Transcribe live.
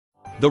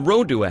The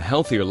road to a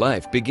healthier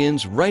life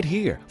begins right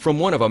here from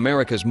one of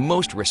America's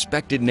most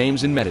respected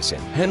names in medicine,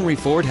 Henry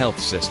Ford Health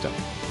System.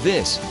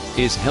 This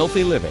is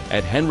Healthy Living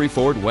at Henry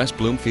Ford West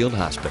Bloomfield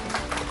Hospital.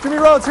 Jimmy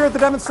Rhodes here at the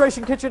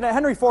demonstration kitchen at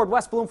Henry Ford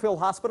West Bloomfield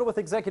Hospital with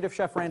Executive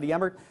Chef Randy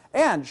Emmert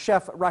and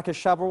Chef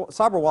Rakesh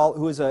Sabharwal,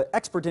 who is an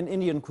expert in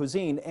Indian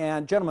cuisine.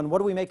 And gentlemen,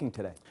 what are we making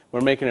today? We're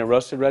making a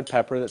roasted red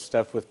pepper that's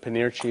stuffed with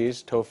paneer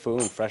cheese, tofu,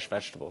 and fresh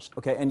vegetables.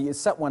 Okay, and you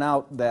set one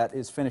out that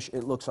is finished.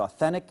 It looks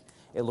authentic,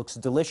 it looks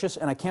delicious,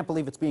 and I can't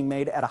believe it's being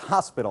made at a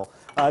hospital.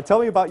 Tell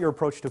me about your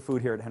approach to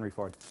food here at Henry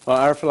Ford. Well,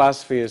 our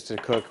philosophy is to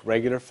cook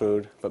regular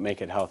food, but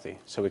make it healthy.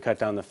 So we cut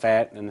down the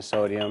fat and the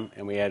sodium,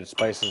 and we added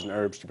spices and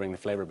herbs to bring the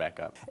flavor back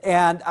up.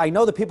 And I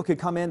know that people could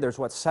come in. There's,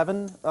 what,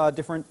 7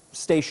 different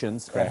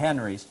stations at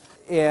Henry's.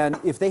 And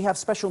if they have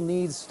special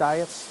needs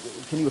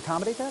diets, can you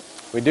accommodate that?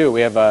 We do.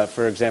 We have,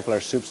 for example,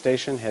 our soup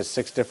station has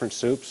 6 different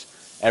soups.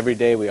 Every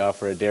day we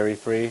offer a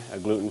dairy-free, a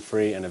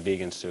gluten-free, and a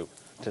vegan soup.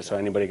 So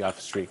anybody off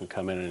the street can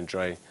come in and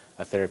enjoy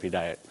a therapy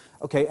diet.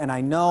 Okay, and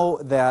I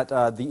know that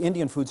the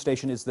Indian food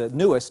station is the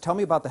newest. Tell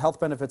me about the health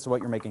benefits of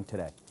what you're making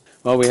today.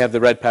 Well, we have the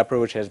red pepper,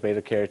 which has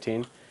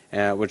beta-carotene,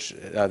 which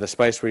the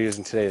spice we're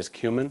using today is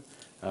cumin.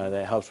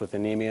 That helps with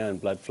anemia and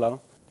blood flow.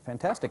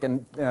 Fantastic,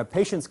 and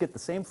patients get the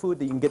same food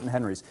that you can get in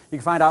Henry's. You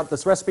can find out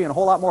this recipe and a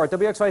whole lot more at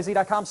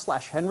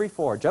WXYZ.com/Henry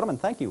Ford. Gentlemen,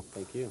 thank you.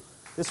 Thank you.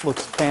 This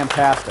looks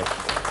fantastic.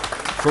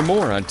 For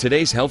more on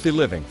today's healthy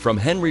living from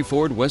Henry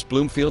Ford West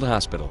Bloomfield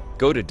Hospital,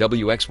 go to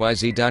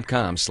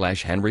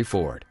WXYZ.com/Henry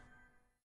Ford.